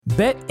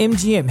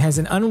BetMGM has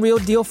an unreal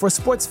deal for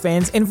sports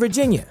fans in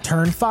Virginia.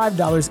 Turn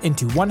 $5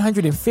 into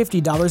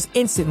 $150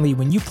 instantly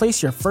when you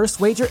place your first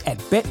wager at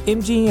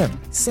BetMGM.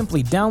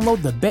 Simply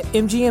download the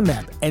BetMGM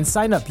app and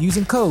sign up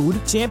using code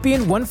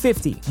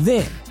Champion150.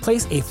 Then,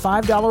 place a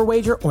 $5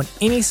 wager on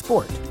any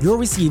sport. You'll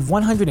receive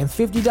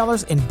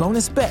 $150 in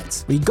bonus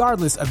bets,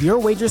 regardless of your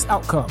wager's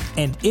outcome.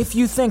 And if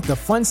you think the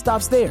fun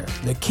stops there,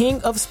 the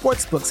King of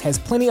Sportsbooks has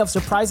plenty of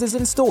surprises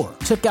in store.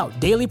 Check out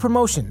daily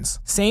promotions,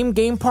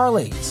 same-game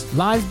parlays,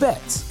 live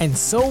bets, and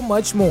so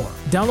much more.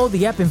 Download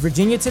the app in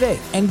Virginia today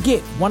and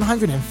get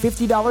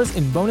 $150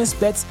 in bonus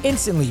bets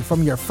instantly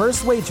from your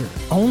first wager.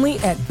 Only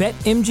at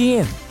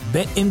BetMGM.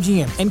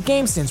 BetMGM and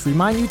GameSense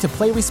remind you to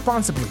play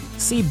responsibly.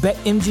 See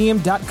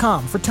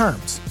BetMGM.com for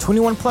terms.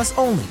 21 plus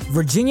only.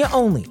 Virginia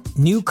only.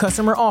 New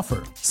customer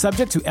offer.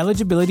 Subject to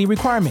eligibility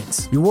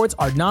requirements. Rewards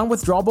are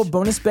non-withdrawable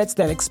bonus bets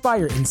that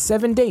expire in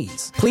 7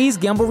 days. Please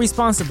gamble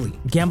responsibly.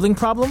 Gambling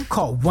problem?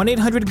 Call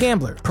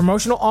 1-800-GAMBLER.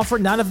 Promotional offer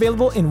not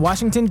available in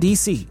Washington,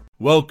 D.C.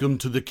 Welcome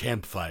to the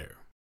campfire.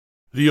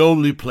 The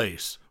only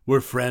place where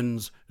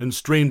friends and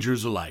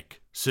strangers alike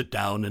sit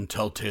down and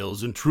tell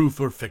tales in truth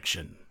or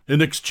fiction,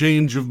 in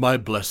exchange of my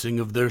blessing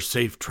of their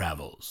safe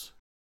travels.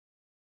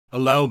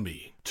 Allow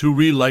me to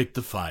relight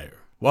the fire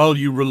while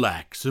you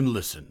relax and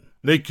listen.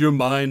 Make your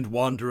mind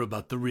wander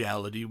about the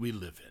reality we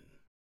live in.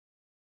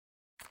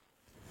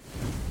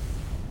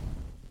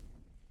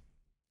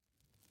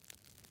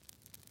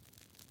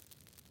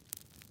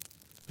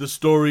 The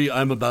story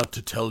I'm about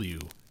to tell you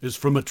is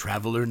from a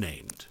traveler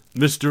named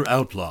Mr.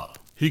 Outlaw.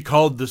 He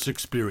called this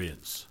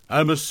experience: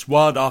 I'm a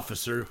SWAT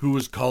officer who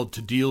was called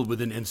to deal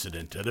with an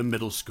incident at a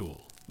middle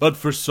school. But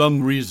for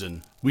some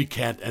reason, we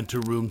can't enter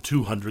room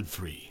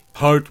 203.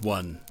 Part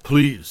 1.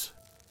 Please,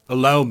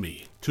 allow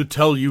me to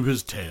tell you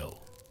his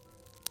tale.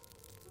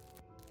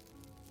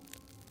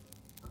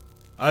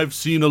 I've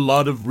seen a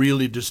lot of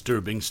really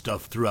disturbing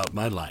stuff throughout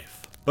my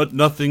life, but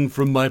nothing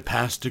from my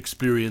past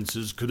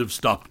experiences could have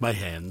stopped my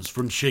hands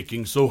from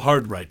shaking so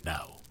hard right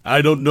now.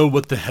 I don't know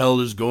what the hell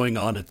is going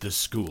on at this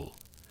school,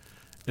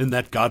 in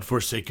that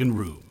godforsaken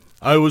room.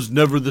 I was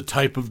never the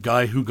type of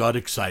guy who got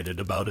excited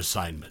about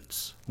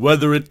assignments.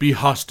 Whether it be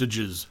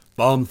hostages,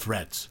 bomb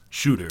threats,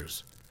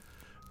 shooters,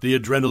 the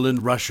adrenaline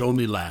rush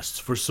only lasts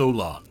for so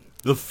long.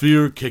 The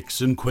fear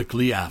kicks in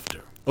quickly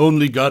after.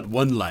 Only got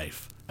one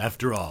life,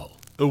 after all.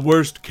 The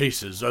worst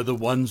cases are the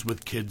ones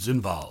with kids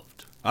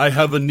involved. I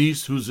have a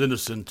niece who's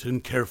innocent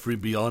and carefree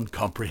beyond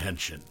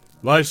comprehension.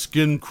 My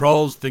skin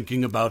crawls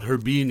thinking about her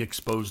being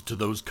exposed to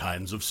those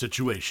kinds of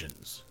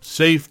situations.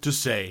 Safe to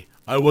say,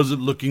 I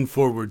wasn't looking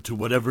forward to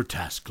whatever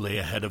task lay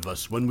ahead of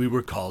us when we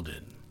were called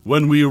in.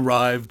 When we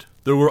arrived,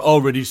 there were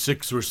already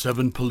 6 or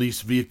 7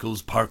 police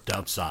vehicles parked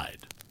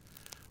outside,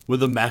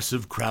 with a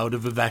massive crowd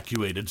of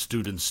evacuated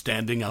students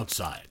standing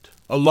outside.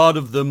 A lot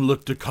of them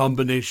looked a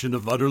combination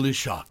of utterly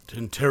shocked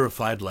and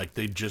terrified, like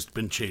they'd just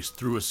been chased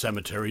through a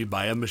cemetery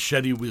by a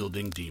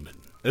machete-wielding demon.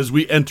 As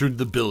we entered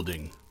the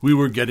building, we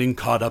were getting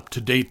caught up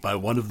to date by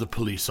one of the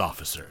police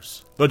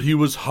officers, but he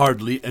was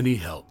hardly any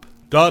help.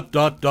 We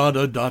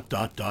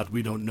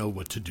don't know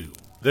what to do.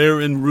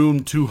 They're in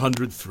room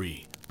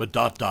 203,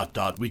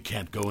 but we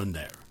can't go in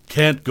there.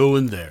 Can't go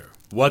in there.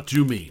 What do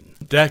you mean?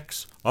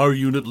 Dex, our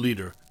unit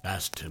leader,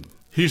 asked him.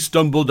 He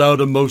stumbled out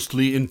a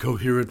mostly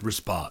incoherent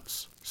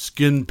response,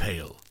 skin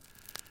pale,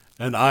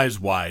 and eyes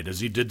wide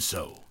as he did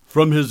so.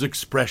 From his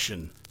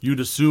expression, you'd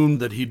assume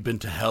that he'd been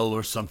to hell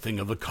or something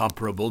of a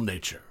comparable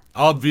nature.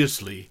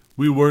 Obviously,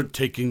 we weren't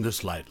taking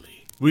this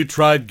lightly. We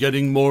tried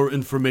getting more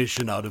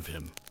information out of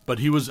him, but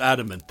he was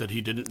adamant that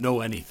he didn't know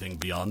anything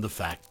beyond the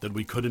fact that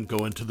we couldn't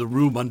go into the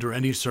room under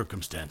any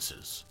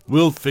circumstances.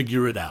 We'll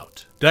figure it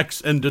out.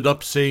 Dex ended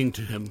up saying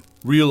to him,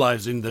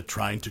 realizing that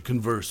trying to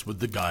converse with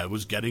the guy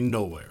was getting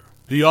nowhere.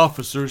 The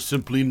officer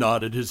simply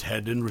nodded his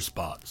head in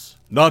response.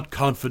 Not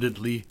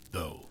confidently,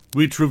 though.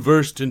 We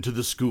traversed into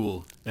the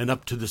school and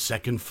up to the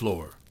 2nd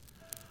floor,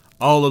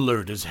 all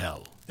alert as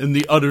hell. In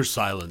the utter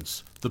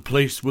silence, the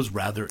place was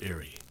rather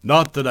eerie.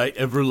 Not that I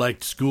ever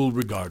liked school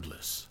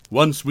regardless.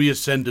 Once we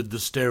ascended the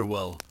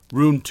stairwell,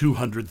 room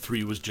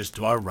 203 was just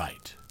to our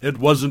right. It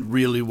wasn't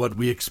really what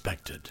we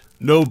expected.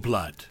 No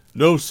blood,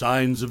 no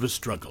signs of a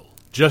struggle,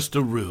 just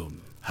a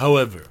room.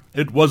 However,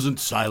 it wasn't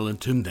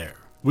silent in there.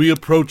 We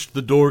approached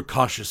the door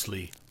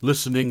cautiously,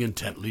 listening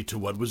intently to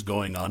what was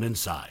going on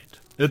inside.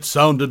 It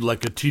sounded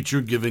like a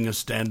teacher giving a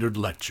standard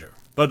lecture,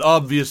 but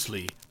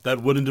obviously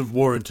that wouldn't have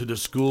warranted a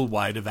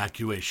school-wide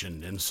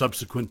evacuation and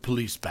subsequent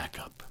police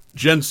backup.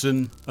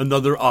 Jensen,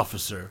 another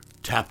officer,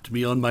 tapped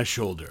me on my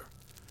shoulder,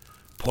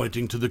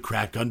 pointing to the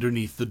crack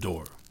underneath the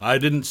door. I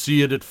didn't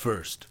see it at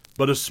first,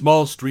 but a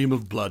small stream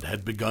of blood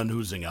had begun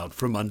oozing out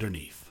from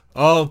underneath.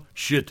 Oh,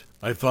 shit,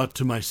 I thought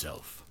to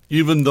myself.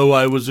 Even though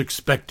I was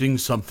expecting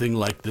something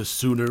like this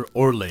sooner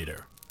or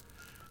later,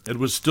 it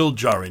was still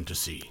jarring to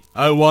see.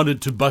 I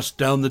wanted to bust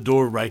down the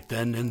door right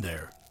then and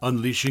there,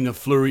 unleashing a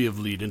flurry of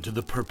lead into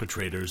the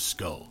perpetrator's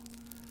skull.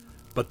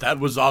 But that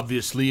was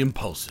obviously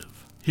impulsive.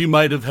 He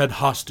might have had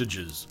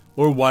hostages,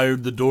 or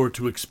wired the door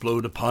to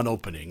explode upon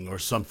opening, or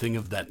something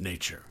of that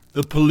nature.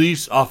 The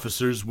police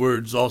officer's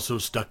words also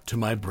stuck to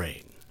my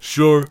brain.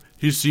 Sure,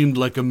 he seemed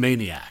like a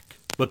maniac,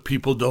 but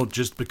people don't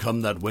just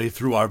become that way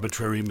through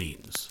arbitrary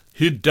means.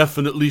 He'd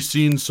definitely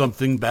seen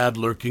something bad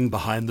lurking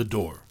behind the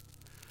door,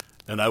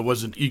 and I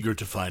wasn't eager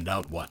to find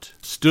out what.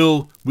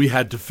 Still, we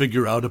had to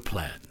figure out a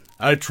plan.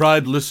 I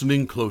tried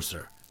listening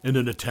closer in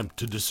an attempt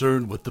to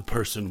discern what the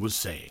person was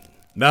saying.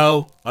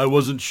 Now, I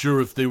wasn't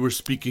sure if they were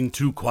speaking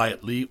too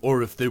quietly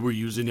or if they were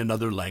using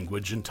another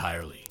language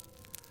entirely,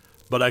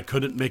 but I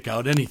couldn't make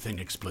out anything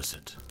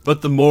explicit.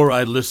 But the more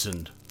I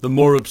listened, the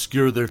more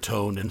obscure their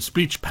tone and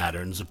speech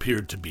patterns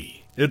appeared to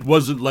be. It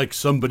wasn't like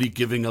somebody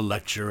giving a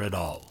lecture at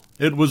all.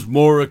 It was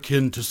more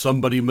akin to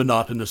somebody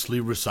monotonously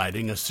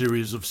reciting a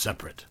series of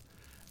separate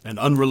and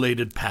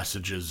unrelated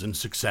passages in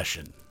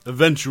succession.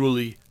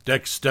 Eventually,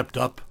 Dex stepped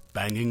up,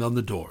 banging on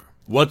the door.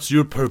 "What's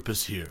your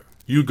purpose here?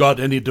 You got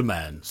any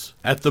demands?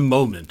 At the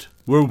moment,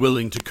 we're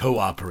willing to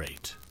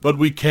cooperate, but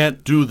we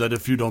can't do that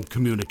if you don't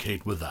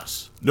communicate with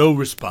us." No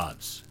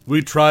response.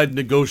 We tried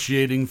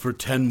negotiating for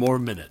 10 more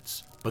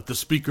minutes, but the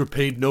speaker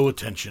paid no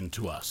attention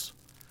to us,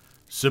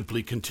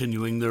 simply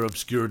continuing their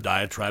obscure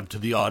diatribe to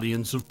the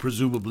audience of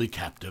presumably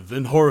captive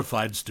and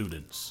horrified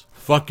students.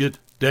 "Fuck it,"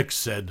 Dex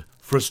said,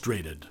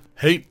 frustrated.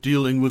 "Hate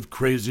dealing with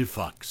crazy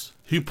fucks."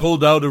 He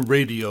pulled out a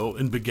radio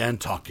and began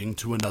talking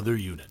to another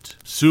unit.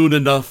 Soon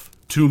enough,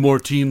 2 more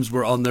teams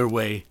were on their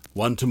way,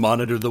 one to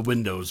monitor the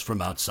windows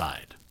from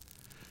outside,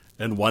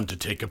 and one to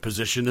take a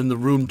position in the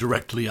room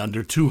directly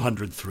under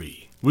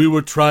 203. We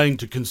were trying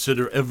to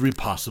consider every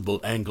possible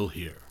angle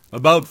here.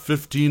 About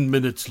 15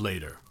 minutes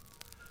later,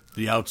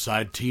 the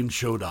outside team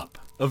showed up.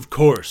 Of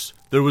course,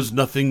 there was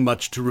nothing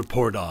much to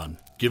report on,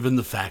 given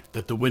the fact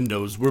that the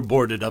windows were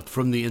boarded up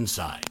from the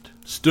inside.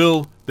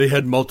 Still, they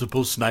had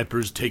multiple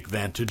snipers take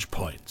vantage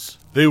points.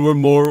 They were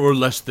more or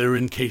less there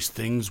in case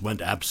things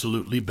went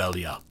absolutely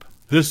belly up.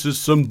 "This is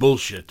some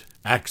bullshit,"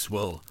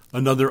 Axwell,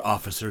 another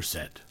officer,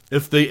 said.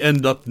 "If they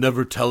end up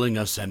never telling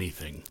us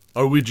anything,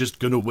 are we just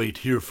gonna wait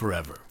here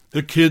forever?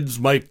 The kids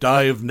might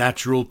die of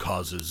natural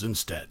causes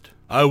instead."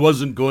 I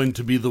wasn't going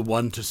to be the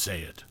one to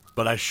say it,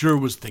 but I sure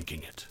was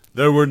thinking it.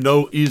 There were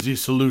no easy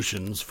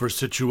solutions for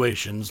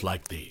situations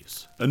like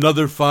these.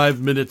 Another 5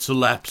 minutes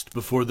elapsed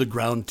before the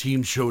ground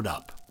team showed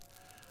up,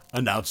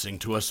 announcing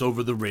to us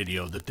over the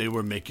radio that they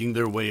were making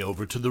their way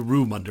over to the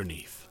room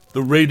underneath.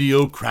 The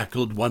radio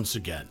crackled once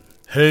again.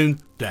 "Hey,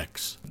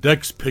 Dex."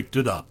 Dex picked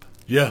it up.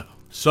 "Yeah,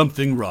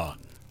 something wrong."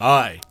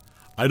 I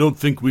don't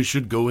think we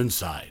should go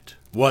inside."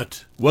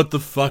 What the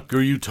fuck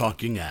are you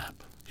talking at?"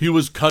 He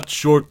was cut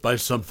short by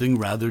something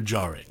rather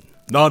jarring.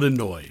 Not a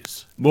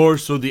noise, more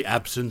so the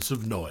absence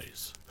of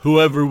noise.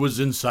 Whoever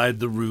was inside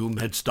the room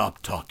had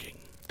stopped talking.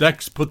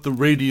 Dex put the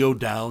radio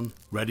down,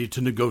 ready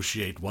to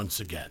negotiate once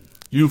again.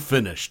 "You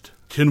finished.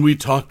 Can we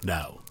talk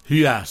now?"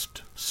 he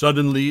asked,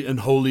 suddenly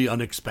and wholly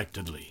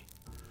unexpectedly.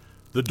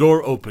 The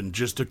door opened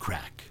just a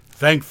crack.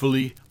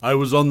 Thankfully, I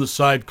was on the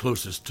side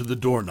closest to the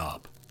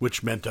doorknob,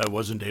 which meant I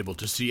wasn't able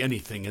to see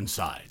anything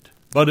inside.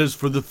 But as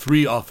for the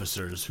 3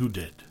 officers who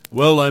did,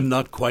 well, I'm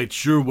not quite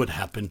sure what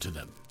happened to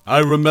them. I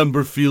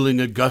remember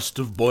feeling a gust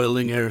of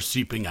boiling air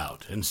seeping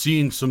out and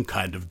seeing some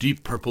kind of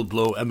deep purple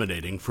glow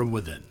emanating from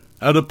within.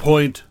 At a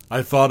point,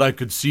 I thought I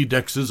could see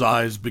Dex's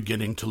eyes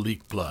beginning to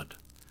leak blood.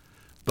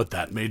 But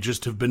that may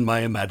just have been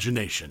my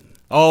imagination.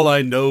 All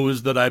I know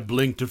is that I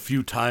blinked a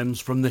few times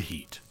from the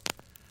heat.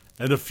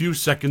 And a few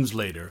seconds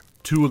later,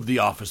 2 of the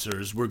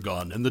officers were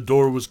gone and the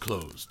door was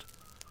closed,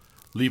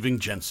 leaving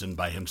Jensen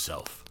by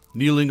himself,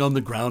 kneeling on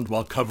the ground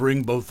while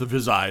covering both of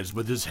his eyes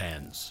with his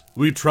hands.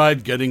 We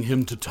tried getting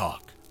him to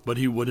talk, but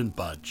he wouldn't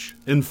budge.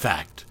 In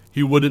fact,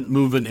 he wouldn't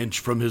move an inch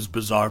from his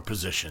bizarre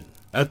position.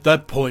 At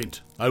that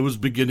point, I was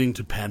beginning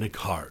to panic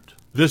hard.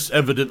 This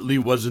evidently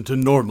wasn't a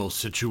normal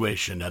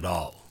situation at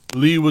all.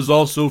 Lee was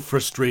also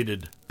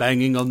frustrated,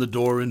 banging on the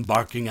door and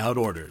barking out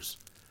orders,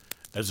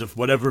 as if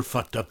whatever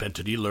fucked up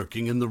entity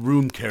lurking in the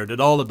room cared at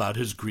all about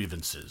his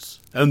grievances.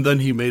 And then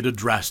he made a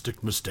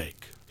drastic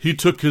mistake. He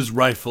took his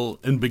rifle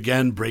and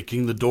began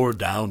breaking the door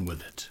down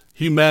with it.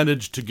 He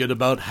managed to get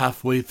about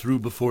halfway through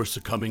before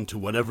succumbing to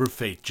whatever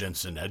fate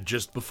Jensen had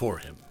just before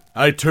him.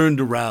 I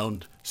turned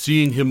around,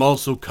 seeing him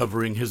also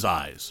covering his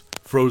eyes,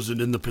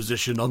 frozen in the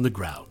position on the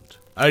ground.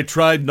 I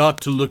tried not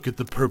to look at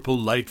the purple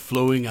light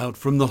flowing out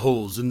from the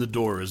holes in the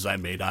door as I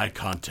made eye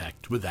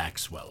contact with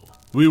Axwell.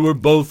 We were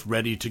both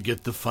ready to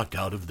get the fuck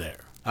out of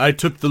there. I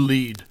took the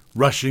lead,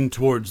 rushing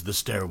towards the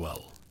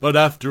stairwell. But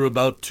after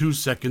about 2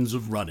 seconds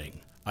of running,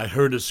 I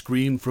heard a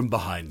scream from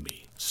behind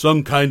me.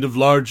 Some kind of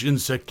large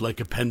insect-like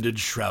appendage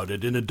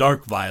shrouded in a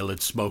dark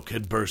violet smoke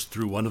had burst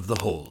through one of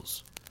the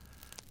holes,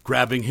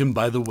 grabbing him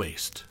by the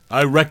waist.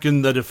 I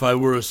reckon that if I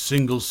were a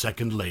single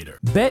second later.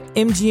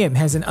 BetMGM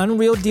has an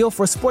unreal deal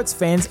for sports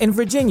fans in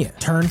Virginia.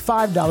 Turn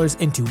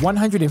 $5 into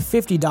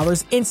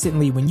 $150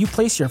 instantly when you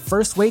place your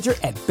first wager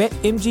at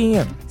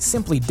BetMGM.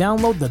 Simply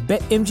download the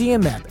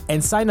BetMGM app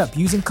and sign up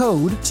using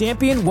code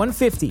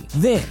Champion150.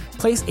 Then,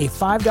 place a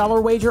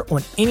 $5 wager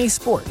on any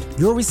sport.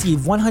 You'll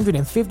receive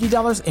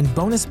 $150 in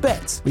bonus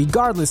bets,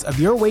 regardless of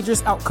your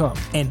wager's outcome.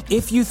 And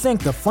if you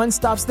think the fun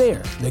stops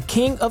there, the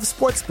king of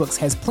sportsbooks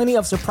has plenty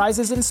of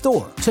surprises in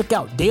store. Check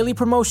out daily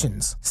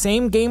promotions,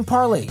 same-game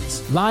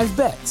parlays, live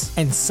bets,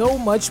 and so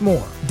much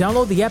more.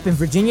 Download the app in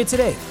Virginia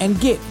today and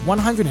get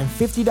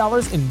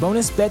 $150 in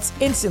bonus bets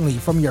instantly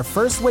from your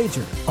first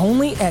wager.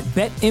 Only at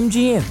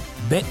BetMGM.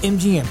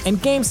 BetMGM and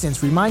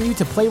GameSense remind you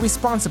to play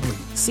responsibly.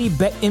 See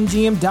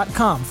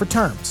BetMGM.com for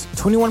terms.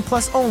 21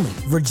 plus only.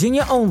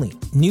 Virginia only.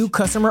 New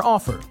customer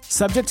offer.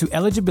 Subject to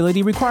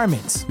eligibility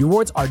requirements.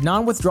 Rewards are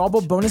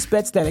non-withdrawable bonus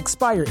bets that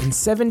expire in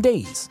 7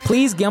 days.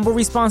 Please gamble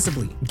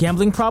responsibly.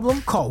 Gambling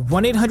problem? Call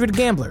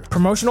 1-800-GAMBLER.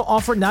 Promotional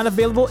offer not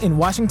available in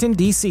Washington,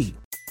 D.C.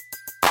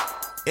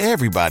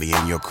 Everybody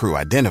in your crew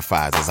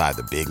identifies as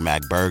either Big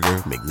Mac Burger,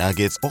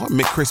 McNuggets, or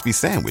McCrispy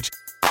Sandwich.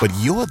 But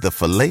you're the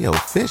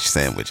Filet-O-Fish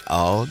Sandwich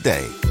all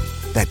day.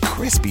 That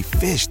crispy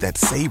fish, that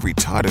savory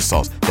tartar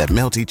sauce, that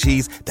melty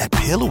cheese, that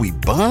pillowy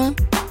bun.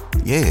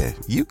 Yeah,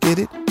 you get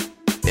it.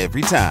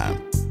 Every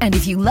time. And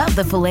if you love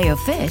the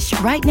Filet-O-Fish,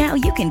 right now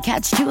you can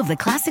catch 2 of the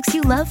classics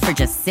you love for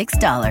just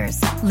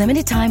 $6.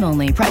 Limited time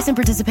only. Price and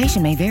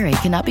participation may vary.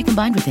 Cannot be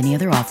combined with any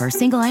other offer.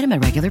 Single item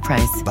at regular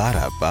price.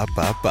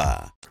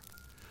 Ba-da-ba-ba-ba.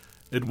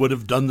 It would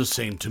have done the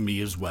same to me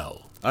as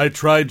well. I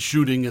tried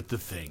shooting at the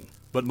thing,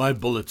 but my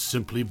bullets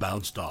simply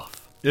bounced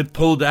off. It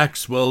pulled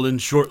Axwell in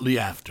shortly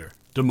after,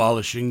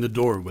 demolishing the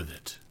door with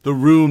it. The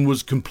room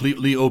was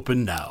completely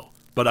open now,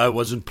 but I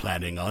wasn't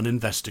planning on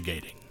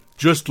investigating.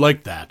 Just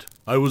like that,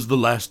 I was the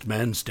last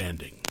man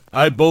standing.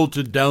 I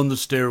bolted down the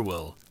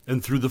stairwell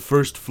and through the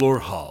first floor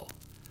hall,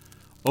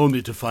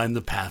 only to find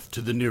the path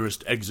to the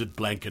nearest exit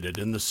blanketed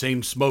in the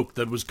same smoke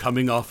that was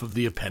coming off of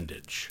the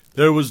appendage.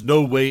 There was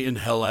no way in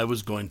hell I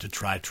was going to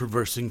try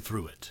traversing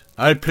through it.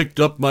 I picked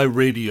up my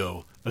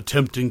radio,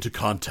 attempting to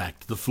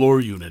contact the floor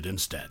unit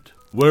instead.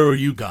 "Where are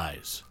you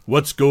guys?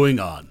 What's going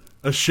on?"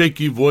 A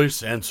shaky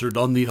voice answered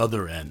on the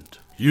other end.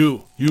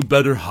 You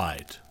better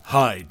hide.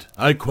 Hide,"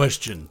 I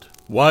questioned.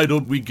 "Why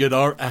don't we get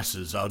our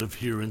asses out of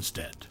here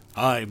instead?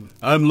 I'm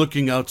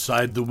looking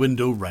outside the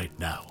window right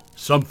now.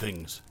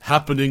 Something's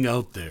happening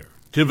out there."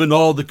 Given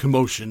all the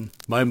commotion,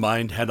 my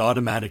mind had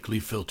automatically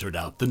filtered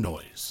out the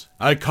noise.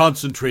 I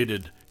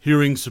concentrated,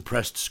 hearing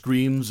suppressed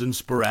screams and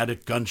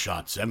sporadic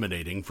gunshots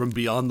emanating from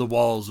beyond the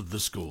walls of the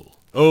school.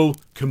 "Oh,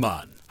 come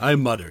on," I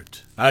muttered.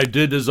 I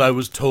did as I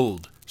was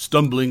told,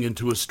 stumbling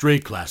into a stray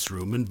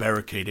classroom and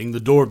barricading the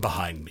door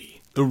behind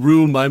me. The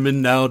room I'm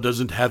in now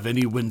doesn't have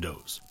any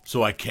windows,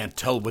 so I can't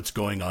tell what's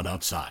going on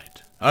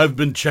outside. I've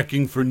been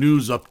checking for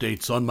news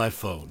updates on my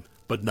phone,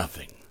 but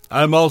nothing.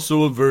 I'm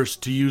also averse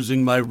to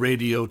using my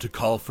radio to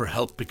call for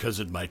help because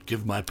it might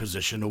give my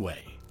position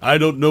away. I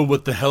don't know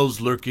what the hell's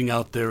lurking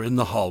out there in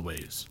the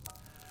hallways,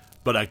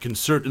 but I can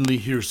certainly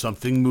hear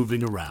something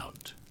moving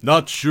around.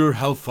 Not sure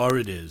how far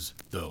it is,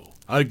 though.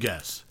 I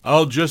guess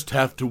I'll just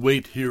have to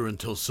wait here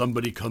until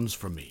somebody comes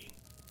for me.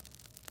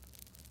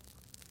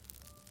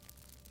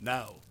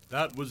 Now,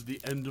 that was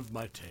the end of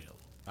my tale.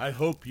 I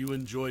hope you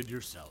enjoyed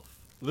yourself,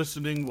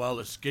 listening while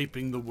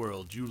escaping the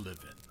world you live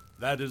in.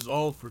 That is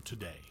all for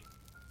today.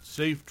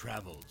 Safe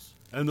travels,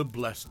 and a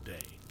blessed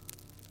day.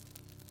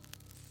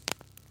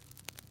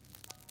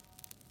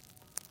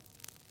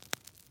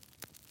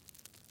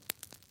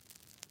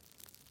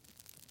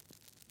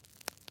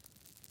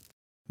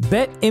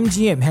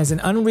 BetMGM has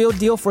an unreal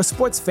deal for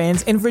sports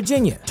fans in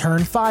Virginia.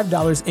 Turn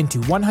 $5 into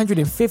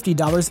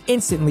 $150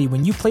 instantly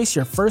when you place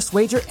your first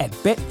wager at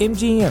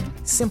BetMGM.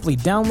 Simply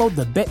download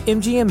the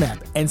BetMGM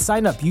app and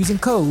sign up using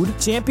code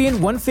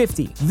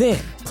Champion150. Then,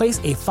 place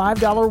a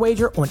 $5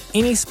 wager on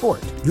any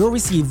sport. You'll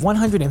receive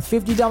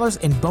 $150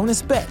 in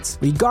bonus bets,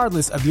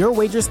 regardless of your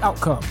wager's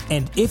outcome.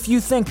 And if you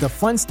think the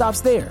fun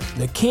stops there,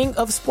 the king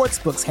of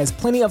sportsbooks has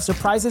plenty of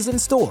surprises in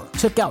store.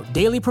 Check out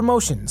daily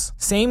promotions,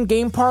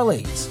 same-game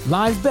parlays,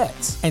 live bets,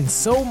 and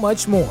so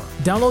much more.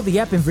 Download the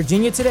app in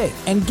Virginia today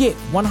and get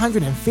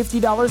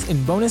 $150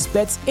 in bonus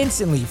bets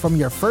instantly from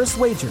your first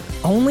wager.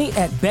 Only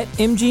at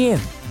BetMGM.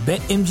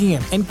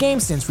 BetMGM and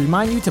GameSense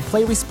remind you to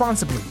play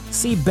responsibly.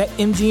 See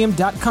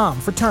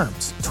BetMGM.com for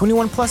terms.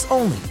 21 plus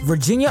only.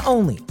 Virginia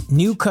only.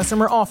 New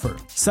customer offer.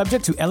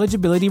 Subject to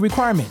eligibility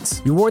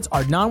requirements. Rewards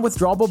are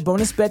non-withdrawable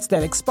bonus bets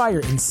that expire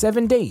in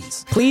 7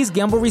 days. Please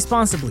gamble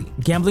responsibly.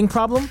 Gambling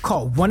problem?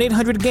 Call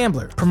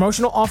 1-800-GAMBLER.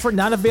 Promotional offer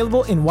not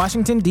available in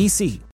Washington, D.C.